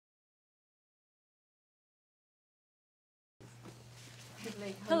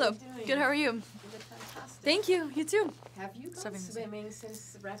Blake. Hello. How are you doing? Good, how are you? You look fantastic. Thank you. You too. Have you gone swimming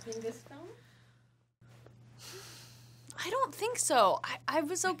since wrapping this film? I don't think so. I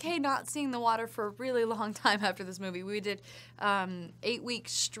was okay not seeing the water for a really long time after this movie. We did 8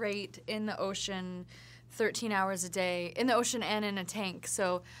 weeks straight in the ocean, 13 hours a day, in the ocean and in a tank.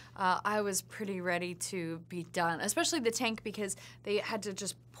 So I was pretty ready to be done, especially the tank because they had to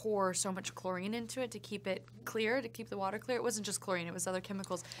just pour so much chlorine into it to keep it clear, to keep the water clear. It wasn't just chlorine, it was other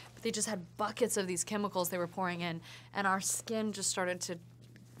chemicals. But they just had buckets of these chemicals they were pouring in, and our skin just started to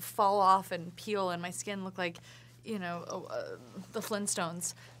fall off and peel, and my skin looked like, you know, the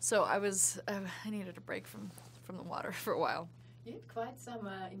Flintstones. So I needed a break from the water for a while. You did quite some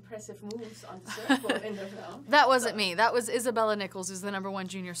impressive moves on the surfboard in the film. That wasn't me. That was Isabella Nichols, who's the #1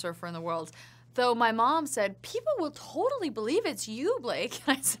 junior surfer in the world. Though my mom said, people will totally believe it's you, Blake.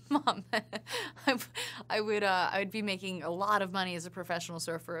 And I said, Mom, I'd be making a lot of money as a professional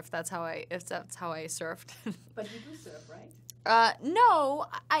surfer if that's how I surfed. But you do surf, right? No,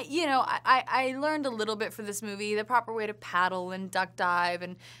 I learned a little bit for this movie, the proper way to paddle and duck dive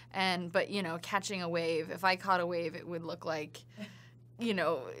but, you know, catching a wave. If I caught a wave, it would look like, you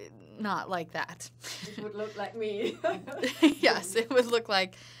know, not like that. It would look like me. Yes, it would look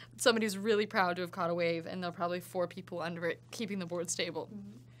like somebody who's really proud to have caught a wave, and there are probably 4 people under it keeping the board stable.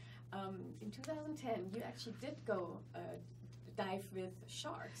 Mm-hmm. In 2010, you actually did go dive with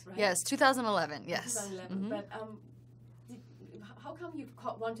sharks, right? Yes, 2011, yes. 2011, mm-hmm. But how come you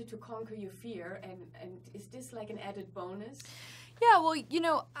wanted to conquer your fear, and is this like an added bonus? Yeah, well, you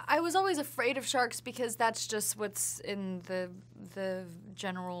know, I was always afraid of sharks because that's just what's in the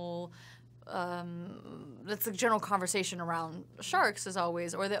general, that's the general conversation around sharks is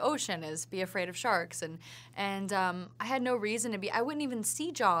always, or the ocean is, be afraid of sharks. And I had no reason to be. I wouldn't even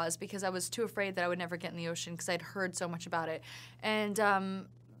see Jaws because I was too afraid that I would never get in the ocean because I'd heard so much about it. And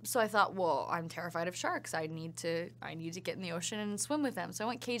so I thought, well, I'm terrified of sharks. I need to get in the ocean and swim with them. So I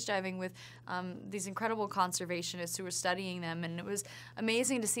went cage diving with these incredible conservationists who were studying them, and it was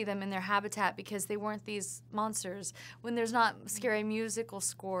amazing to see them in their habitat because they weren't these monsters. When there's not scary musical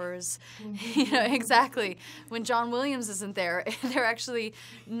scores, you know, exactly. When John Williams isn't there, they're actually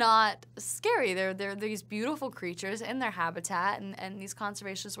not scary. They're these beautiful creatures in their habitat, and these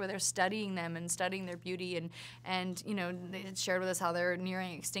conservationists where they're studying them and studying their beauty, and you know, they had shared with us how they're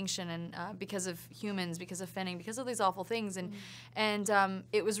nearing extinction and because of humans, because of finning, because of these awful things, and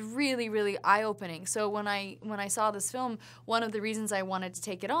it was really, really eye-opening. So when I saw this film, one of the reasons I wanted to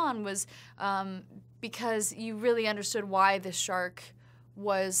take it on was because you really understood why the shark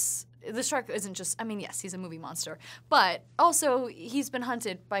isn't just, I mean, yes, he's a movie monster, but also he's been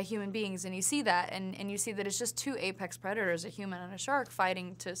hunted by human beings, and you see that, and you see that it's just 2 apex predators, a human and a shark,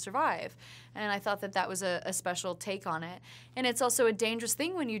 fighting to survive. And I thought that was a special take on it. And it's also a dangerous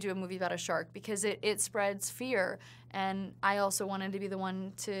thing when you do a movie about a shark because it spreads fear, and I also wanted to be the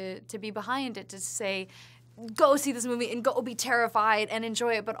one to be behind it, to say, go see this movie and go be terrified and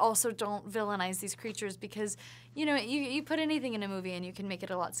enjoy it, but also don't villainize these creatures because, you know, you put anything in a movie and you can make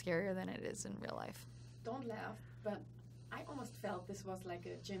it a lot scarier than it is in real life. Don't laugh, but I almost felt this was like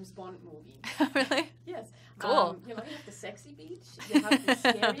a James Bond movie. Really? Yes. Cool. You know, you have the sexy beach, you have the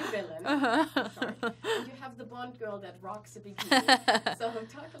scary villain, and you have the Bond girl that rocks a bikini. So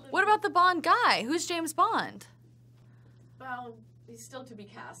talk a little. What about the Bond guy? Who's James Bond? Well, he's still to be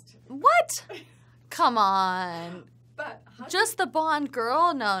cast. What? Come on. But just the Bond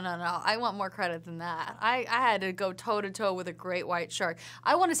girl? No. I want more credit than that. I had to go toe-to-toe with a great white shark.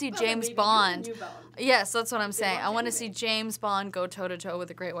 I want to see James Bond. Yes, that's what I'm saying. I want to see James Bond go toe-to-toe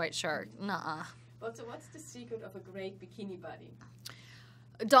with a great white shark. Nuh-uh. But so what's the secret of a great bikini buddy?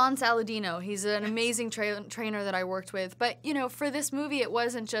 Don Saladino. He's an amazing trainer that I worked with. But, you know, for this movie, it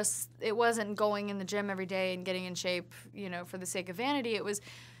wasn't going in the gym every day and getting in shape, you know, for the sake of vanity. It was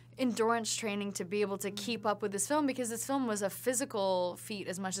endurance training to be able to keep up with this film because this film was a physical feat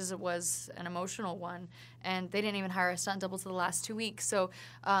as much as it was an emotional one, and they didn't even hire a stunt double to the last 2 weeks. So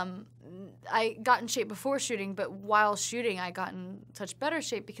I got in shape before shooting, but while shooting I got in such better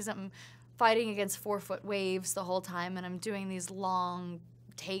shape because I'm fighting against 4-foot waves the whole time, and I'm doing these long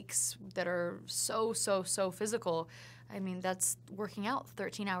takes that are so physical. I mean, that's working out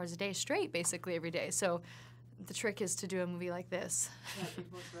 13 hours a day straight basically every day. So the trick is to do a movie like this. Yeah, it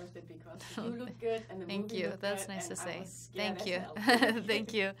was worth it because you look good and the Thank movie you. looked That's good, nice to and I say. was scared Thank you. as hell.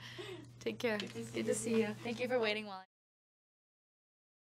 Thank you. Take care. Good to see you. Thank you for waiting while